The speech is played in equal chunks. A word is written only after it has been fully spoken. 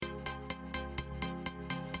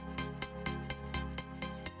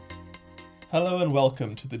Hello and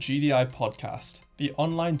welcome to the GDI Podcast, the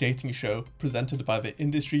online dating show presented by the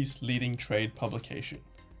industry's leading trade publication.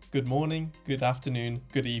 Good morning, good afternoon,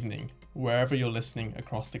 good evening, wherever you're listening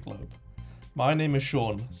across the globe. My name is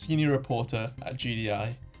Sean, senior reporter at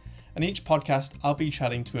GDI, and each podcast I'll be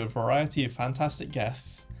chatting to a variety of fantastic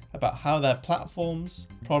guests about how their platforms,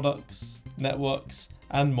 products, networks,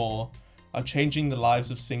 and more are changing the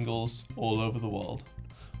lives of singles all over the world.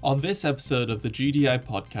 On this episode of the GDI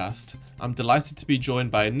Podcast, I'm delighted to be joined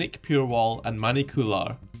by Nick Purewal and Manny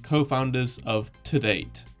Kular, co-founders of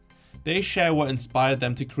ToDate. They share what inspired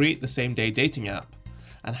them to create the same-day dating app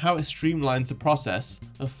and how it streamlines the process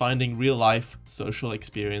of finding real-life social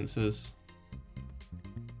experiences.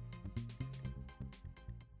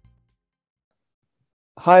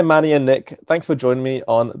 Hi, Manny and Nick. Thanks for joining me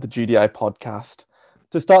on the GDI Podcast.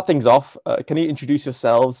 To start things off, can you introduce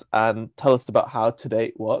yourselves and tell us about how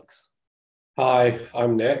ToDate works? Hi,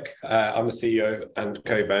 I'm Nick. I'm the CEO and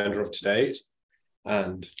co-founder of ToDate.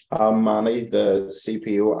 And I'm Manny, the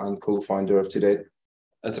CPO and co-founder of ToDate.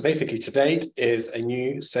 And so basically ToDate is a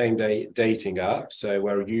new same-day dating app. So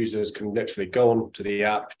where users can literally go on to the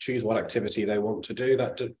app, choose what activity they want to do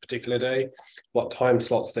that particular day, what time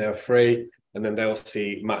slots they are free, and then they'll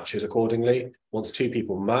see matches accordingly. Once two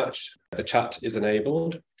people match, the chat is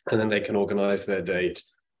enabled, and then they can organize their date.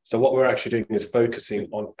 So what we're actually doing is focusing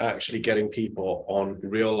on actually getting people on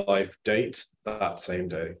real life dates that same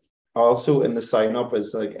day. Also in the sign up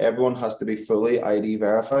is like everyone has to be fully ID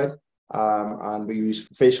verified. And we use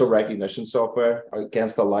facial recognition software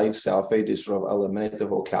against a live selfie to sort of eliminate the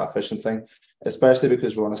whole catfishing thing, especially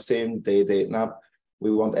because we're on a same day dating app.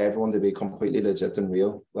 We want everyone to be completely legit and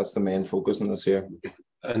real. That's the main focus on this here.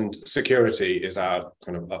 And security is our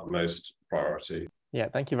kind of utmost priority. Yeah,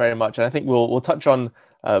 thank you very much. And I think we'll touch on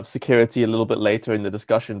security a little bit later in the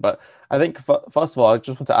discussion. But I think first of all, I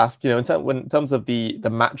just want to ask, in terms of the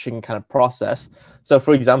matching kind of process. So,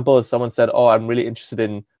 for example, if someone said, "Oh, I'm really interested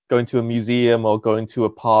in going to a museum or going to a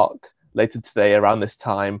park later today around this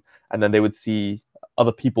time," and then they would see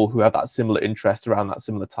other people who have that similar interest around that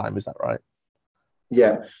similar time. Is that right?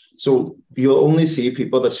 Yeah, so you'll only see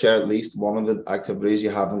people that share at least one of the activities you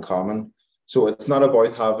have in common. So it's not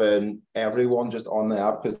about having everyone just on the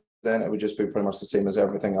app, because then it would just be pretty much the same as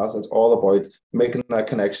everything else. It's all about making that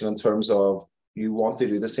connection in terms of you want to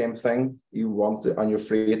do the same thing, and you're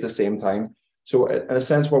free at the same time. So in a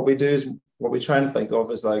sense, what we do is what we try and think of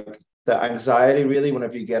is like the anxiety really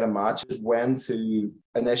whenever you get a match is when to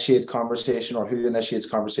initiate conversation or who initiates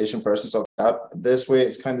conversation first and stuff like that. This way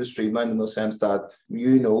it's kind of streamlined in the sense that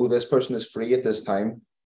this person is free at this time.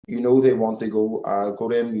 They want to go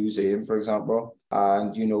to a museum, for example,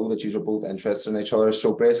 and that you're both interested in each other.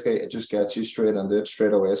 So basically it just gets you straight into it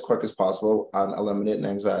straight away as quick as possible and eliminating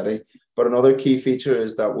anxiety. But another key feature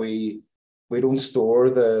is that we don't store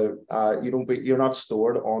you're not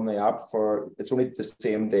stored on the app it's only the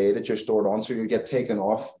same day that you're stored on. So you get taken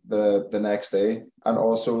off the next day. And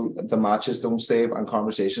also the matches don't save and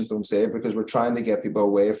conversations don't save, because we're trying to get people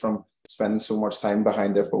away from spending so much time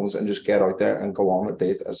behind their phones and just get out there and go on a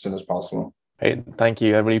date as soon as possible. Great, thank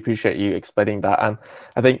you. I really appreciate you explaining that. And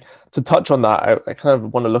I think to touch on that, I kind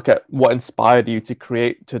of want to look at what inspired you to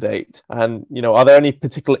create ToDate. And, are there any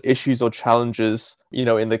particular issues or challenges,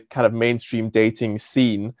 in the kind of mainstream dating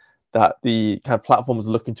scene that the kind of platform is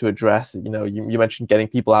looking to address? You mentioned getting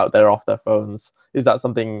people out there off their phones. Is that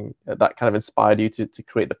something that kind of inspired you to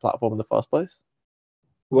create the platform in the first place?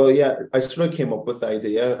 Well, yeah, I sort of came up with the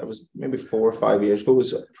idea. It was maybe 4 or 5 years ago. It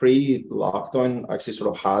was pre-lockdown. I actually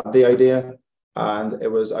sort of had the idea. And I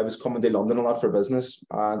was coming to London a lot for business,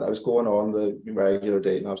 and I was going on the regular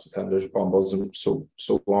dating apps, the Tinders, Bumbles, and so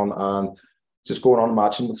on, and just going on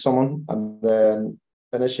matching with someone, and then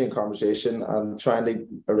initiating conversation and trying to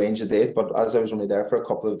arrange a date. But as I was only there for a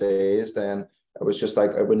couple of days, then it was just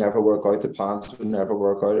like it would never work out. The plans would never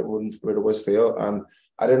work out. It would always fail, and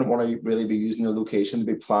I didn't want to really be using the location to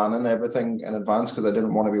be planning everything in advance, because I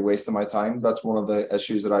didn't want to be wasting my time. That's one of the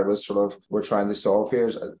issues that we're trying to solve here.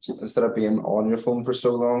 Is instead of being on your phone for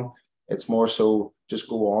so long, it's more so just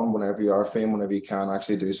go on whenever you are free and whenever you can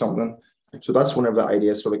actually do something. So that's whenever the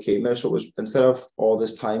idea sort of came there. So it was, instead of all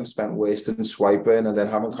this time spent wasting swiping and then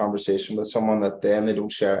having a conversation with someone that then they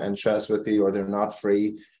don't share interests with you or they're not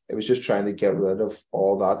free, it was just trying to get rid of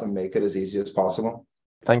all that and make it as easy as possible.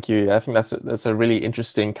 Thank you. I think that's a really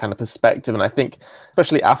interesting kind of perspective. And I think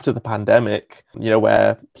especially after the pandemic,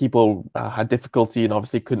 where people had difficulty and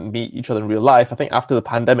obviously couldn't meet each other in real life, I think after the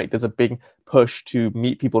pandemic, there's a big push to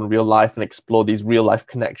meet people in real life and explore these real life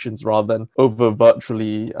connections rather than over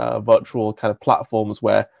virtual kind of platforms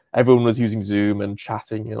where everyone was using Zoom and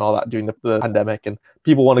chatting and all that during the pandemic, and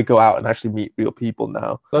people want to go out and actually meet real people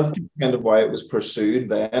now. That's kind of why it was pursued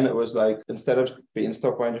then. It was like, instead of being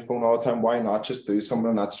stuck behind your phone all the time, why not just do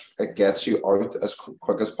something it gets you out as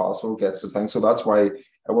quick as possible, gets the thing. So that's why it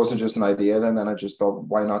wasn't just an idea then. Then I just thought,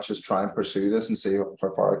 why not just try and pursue this and see how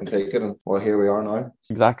far I can take it? And well, here we are now.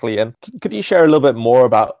 Exactly. And could you share a little bit more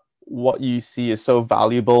about what you see is so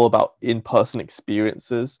valuable about in-person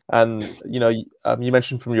experiences? And you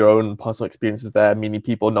mentioned from your own personal experiences there, meaning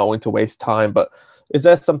people not wanting to waste time, but is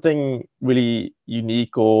there something really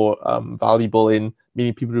unique or valuable in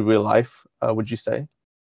meeting people in real life, would you say?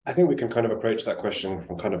 I think we can kind of approach that question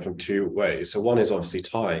from two ways. So one is obviously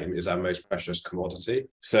time is our most precious commodity.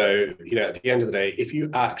 So, at the end of the day, if you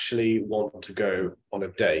actually want to go on a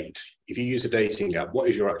date, if you use a dating app, what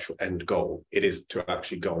is your actual end goal? It is to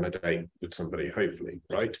actually go on a date with somebody, hopefully,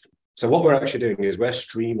 right? So what we're actually doing is we're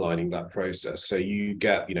streamlining that process. So you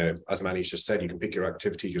get, as Manish just said, you can pick your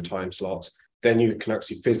activities, your time slots. Then you can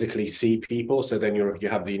actually physically see people. So then you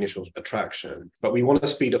have the initial attraction. But we want to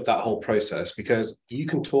speed up that whole process, because you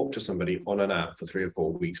can talk to somebody on an app for 3 or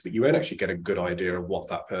 4 weeks, but you won't actually get a good idea of what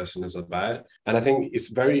that person is about. And I think it's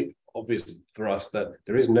very obvious for us that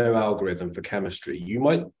there is no algorithm for chemistry. You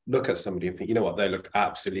might look at somebody and think, you know what, they look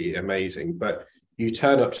absolutely amazing, but you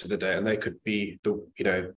turn up to the day and they could be the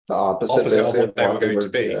opposite of what they were going to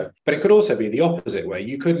be. Yeah. But it could also be the opposite way.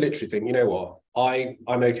 You could literally think, you know what,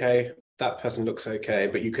 I'm okay. That person looks okay,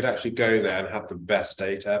 but you could actually go there and have the best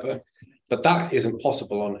date ever. But that isn't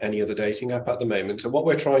possible on any other dating app at the moment. So what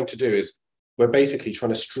we're trying to do is we're basically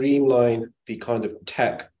trying to streamline the kind of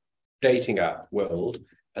tech dating app world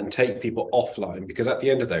and take people offline, because at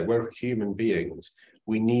the end of the day, we're human beings.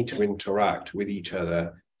 We need to interact with each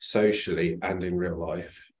other socially and in real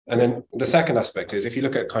life. And then the second aspect is, if you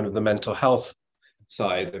look at kind of the mental health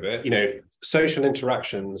side of it, social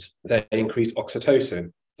interactions, they increase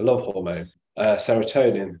oxytocin, the love hormone,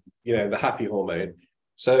 serotonin, the happy hormone.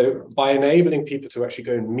 So by enabling people to actually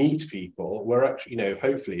go and meet people, we're actually,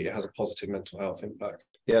 hopefully it has a positive mental health impact.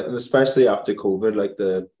 Yeah, and especially after COVID, like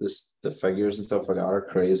the figures and stuff like that are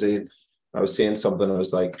crazy. I was seeing something that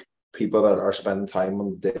was like, people that are spending time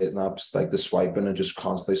on dating apps, like the swiping and just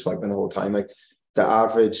constantly swiping the whole time. Like the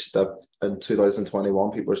average that in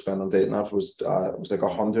 2021 people were spending on dating apps was like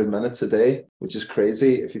 100 minutes a day, which is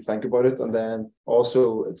crazy if you think about it. And then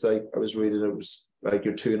also it's like, I was reading, it was like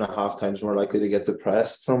you're 2.5 times more likely to get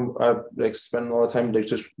depressed from like spending all the time like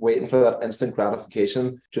just waiting for that instant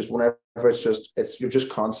gratification. Just whenever you're just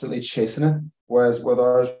constantly chasing it. Whereas with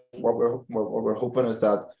ours, what we're hoping is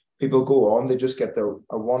that people go on, they just get their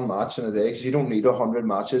one match in a day, because you don't need 100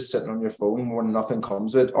 matches sitting on your phone when nothing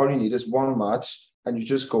comes of it. All you need is one match, and you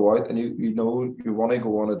just go out and you want to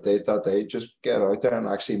go on a date that day. Just get out there and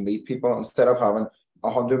actually meet people, instead of having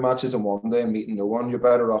 100 matches in one day and meeting no one. You're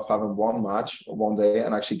better off having one match one day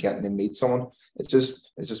and actually getting to meet someone. It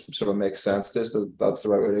just sort of makes sense. That's the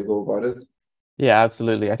right way to go about it. Yeah,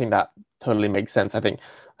 absolutely. I think that totally makes sense. I think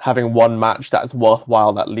having one match that's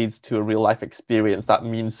worthwhile, that leads to a real life experience, that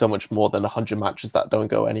means so much more than 100 matches that don't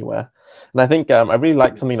go anywhere. And I think I really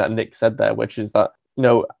like something that Nick said there, which is that,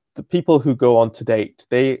 the people who go on ToDate,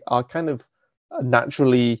 they are kind of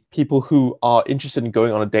naturally people who are interested in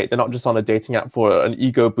going on a date. They're not just on a dating app for an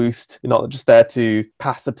ego boost. They're not just there to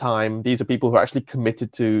pass the time. These are people who are actually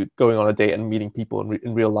committed to going on a date and meeting people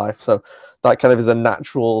in real life. So that kind of is a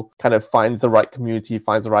natural kind of finds the right community,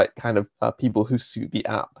 finds the right kind of people who suit the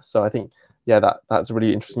app. So I think, that's a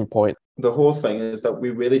really interesting point. The whole thing is that we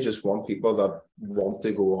really just want people that want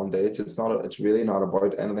to go on dates. It's really not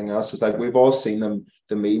about anything else. It's like we've all seen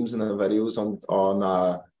the memes and the videos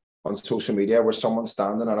on social media where someone's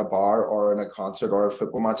standing at a bar or in a concert or a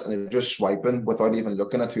football match and they're just swiping without even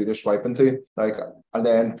looking at who they're swiping to. Like, and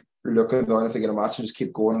then looking down if they get a match and just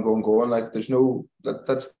keep going and going and going. Like, there's no,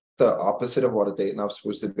 that's the opposite of what a dating app's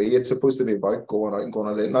supposed to be. It's supposed to be about going out and going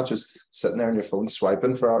on a date, not just sitting there on your phone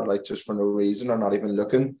swiping just for no reason or not even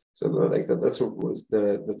looking. So that's what was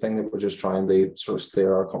the thing that we're just trying to sort of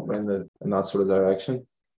steer our company in that sort of direction.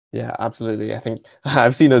 Yeah, absolutely. I think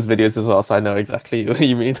I've seen those videos as well, so I know exactly what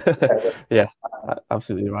you mean. Yeah,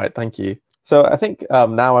 absolutely right. Thank you. So I think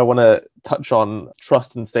now I want to touch on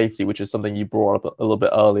trust and safety, which is something you brought up a little bit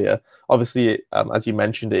earlier. Obviously, as you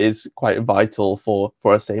mentioned, it is quite vital for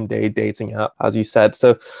a same-day dating app, as you said.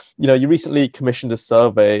 So, you recently commissioned a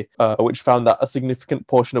survey which found that a significant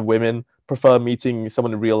portion of women prefer meeting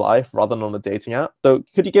someone in real life rather than on a dating app. So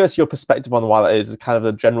could you give us your perspective on why that is, kind of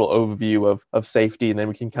a general overview of safety, and then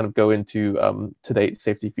we can kind of go into ToDate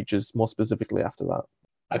safety features more specifically after that?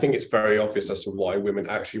 I think it's very obvious as to why women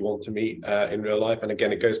actually want to meet in real life. And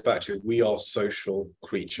again, it goes back to, we are social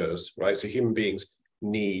creatures, right? So human beings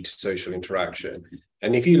need social interaction.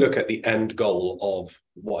 And if you look at the end goal of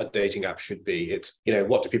what a dating app should be, it's,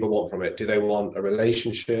 what do people want from it? Do they want a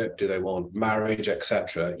relationship? Do they want marriage,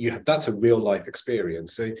 etc.? That's a real life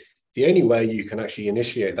experience. So the only way you can actually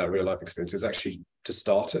initiate that real life experience is actually to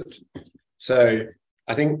start it. So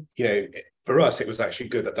I think, for us, it was actually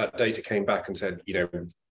good that data came back and said,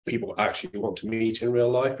 people actually want to meet in real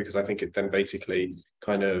life, because I think it then basically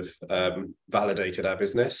kind of validated our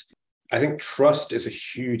business. I think trust is a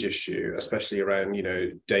huge issue, especially around,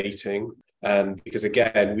 dating. Because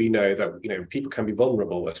again, we know that, people can be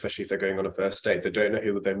vulnerable, especially if they're going on a first date. They don't know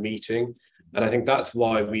who they're meeting. And I think that's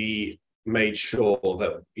why we made sure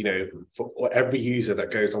that, for every user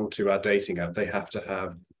that goes onto our dating app, they have to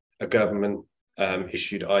have a government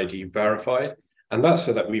issued ID verified. And that's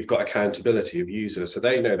so that we've got accountability of users. So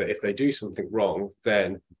they know that if they do something wrong,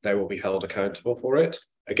 then they will be held accountable for it.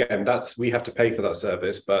 Again, we have to pay for that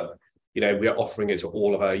service, but we are offering it to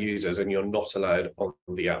all of our users, and you're not allowed on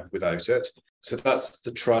the app without it. So that's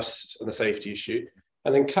the trust and the safety issue.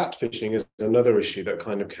 And then catfishing is another issue that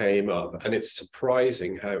kind of came up, and it's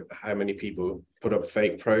surprising how many people put up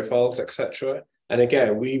fake profiles, etc. And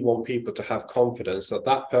again, we want people to have confidence that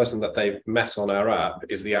that person that they've met on our app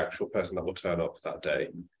is the actual person that will turn up that day.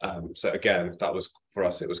 So again, that was, for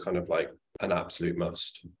us, it was kind of like an absolute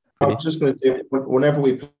must. I was just going to say, whenever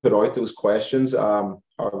we put out those questions,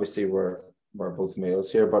 obviously we're both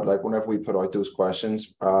males here, but like whenever we put out those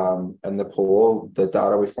questions in the poll, the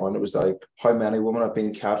data we found, it was like how many women have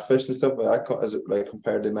been catfished and stuff like that, as it, like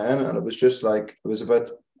compared to men, and it was just like, it was a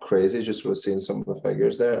bit crazy just was seeing some of the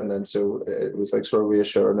figures there. And then so it was like sort of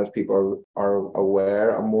reassuring that people are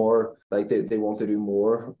aware and more like they want to do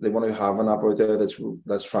more. They want to have an app out there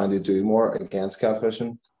that's trying to do more against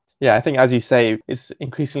catfishing. Yeah, I think, as you say, it's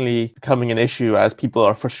increasingly becoming an issue as people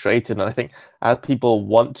are frustrated. And I think as people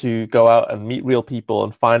want to go out and meet real people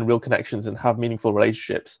and find real connections and have meaningful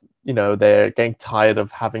relationships, they're getting tired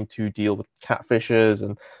of having to deal with catfishers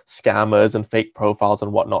and scammers and fake profiles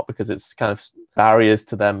and whatnot, because it's kind of barriers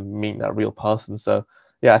to them meeting that real person. So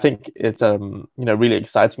yeah, I think it's really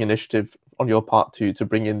exciting initiative on your part to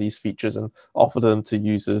bring in these features and offer them to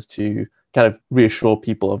users to kind of reassure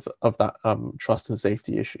people of that trust and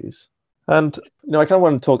safety issues. And I kind of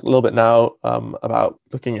want to talk a little bit now about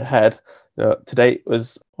looking ahead. ToDate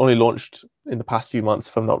was only launched in the past few months,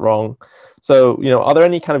 if I'm not wrong. So, are there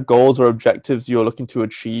any kind of goals or objectives you're looking to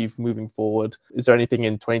achieve moving forward? Is there anything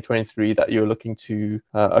in 2023 that you're looking to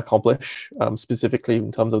accomplish specifically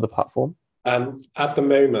in terms of the platform? At the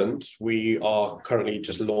moment, we are currently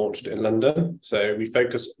just launched in London. So we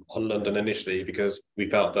focus on London initially because we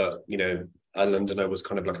felt that, a Londoner was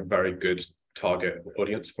kind of like a very good target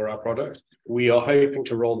audience for our product. We are hoping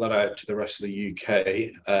to roll that out to the rest of the UK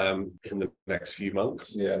in the next few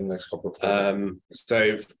months. Yeah, in the next couple of months.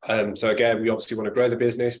 So again, we obviously want to grow the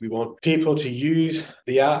business. We want people to use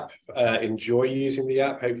the app, enjoy using the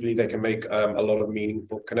app. Hopefully they can make a lot of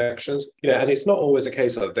meaningful connections. And it's not always a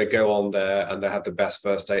case of they go on there and they have the best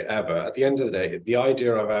first date ever. At the end of the day, the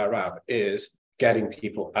idea of our app is getting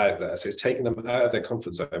people out there. So it's taking them out of their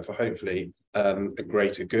comfort zone for hopefully a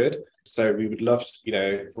greater good. So we would love,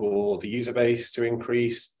 for the user base to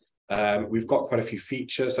increase. We've got quite a few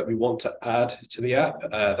features that we want to add to the app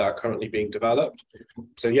that are currently being developed.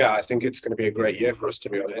 So yeah, I think it's going to be a great year for us, to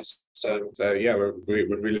be honest. So yeah, we're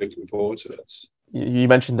really looking forward to it. You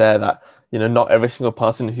mentioned there that not every single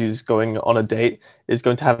person who's going on a date is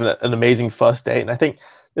going to have an amazing first date, and I think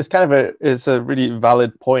it's kind of a really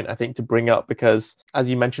valid point, I think, to bring up, because as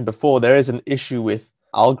you mentioned before, there is an issue with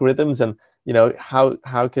algorithms and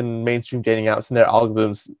how can mainstream dating apps and their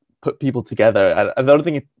algorithms put people together. I don't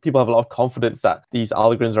think people have a lot of confidence that these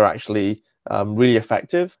algorithms are actually really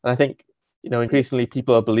effective. And I think increasingly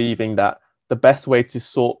people are believing that the best way to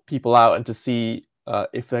sort people out and to see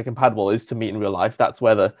if they're compatible is to meet in real life. That's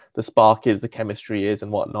where the spark is, the chemistry is,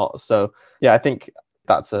 and whatnot. So yeah, I think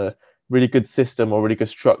that's a really good system or really good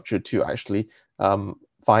structure to actually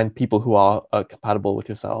find people who are compatible with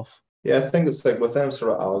yourself. Yeah, I think it's like with them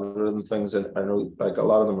sort of algorithm things, and I know like a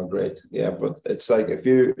lot of them are great. Yeah, but it's like if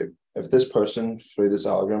this person through this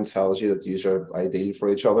algorithm tells you that you are ideal for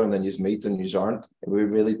each other and then you meet and you aren't, it would be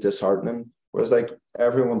really disheartening. Whereas like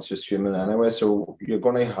everyone's just human anyway, so you're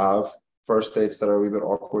going to have first dates that are a wee bit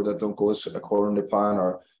awkward, that don't go according to plan,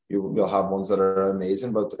 or you will have ones that are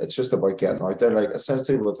amazing. But it's just about getting out there. Like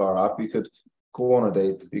essentially with our app, you could go on a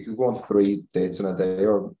date, you could go on 3 dates in a day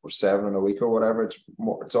or 7 in a week or whatever.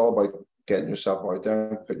 It's all about getting yourself out there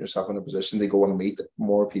and putting yourself in a position to go and meet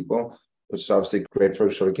more people. which is obviously great for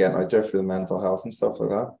sort of getting out there for the mental health and stuff like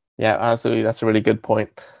that. Yeah, absolutely. That's a really good point.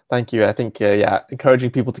 Thank you. I think,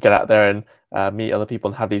 encouraging people to get out there and meet other people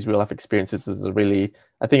and have these real life experiences is a really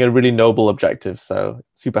noble objective. So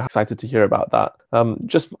super excited to hear about that.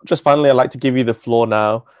 Just finally, I'd like to give you the floor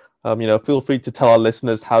now. Feel free to tell our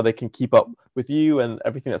listeners how they can keep up with you and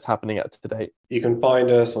everything that's happening at ToDate. You can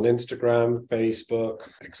find us on Instagram, Facebook,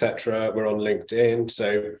 etc. We're on LinkedIn.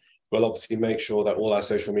 So we'll obviously make sure that all our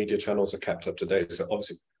social media channels are kept up to date. So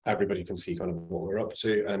obviously everybody can see kind of what we're up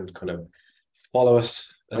to and kind of follow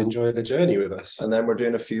us and enjoy the journey with us. And then we're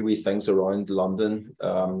doing a few wee things around London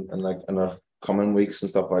and like in our coming weeks and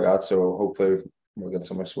stuff like that. So hopefully we'll get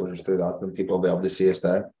some exposure through that and people will be able to see us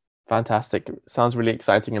there. Fantastic. Sounds really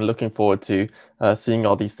exciting and looking forward to seeing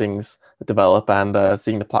all these things develop and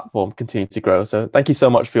seeing the platform continue to grow. So thank you so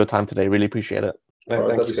much for your time today. Really appreciate it. No,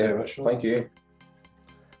 thank you so much, Sean. Thank you.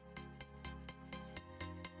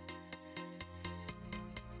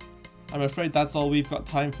 I'm afraid that's all we've got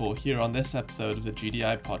time for here on this episode of the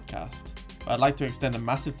GDI Podcast. But I'd like to extend a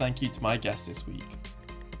massive thank you to my guest this week.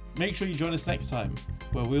 Make sure you join us next time,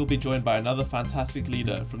 where we'll be joined by another fantastic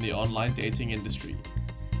leader from the online dating industry.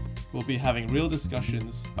 We'll be having real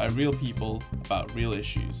discussions by real people about real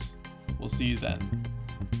issues. We'll see you then.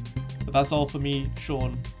 But that's all for me,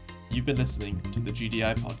 Sean. You've been listening to the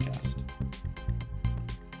GDI Podcast.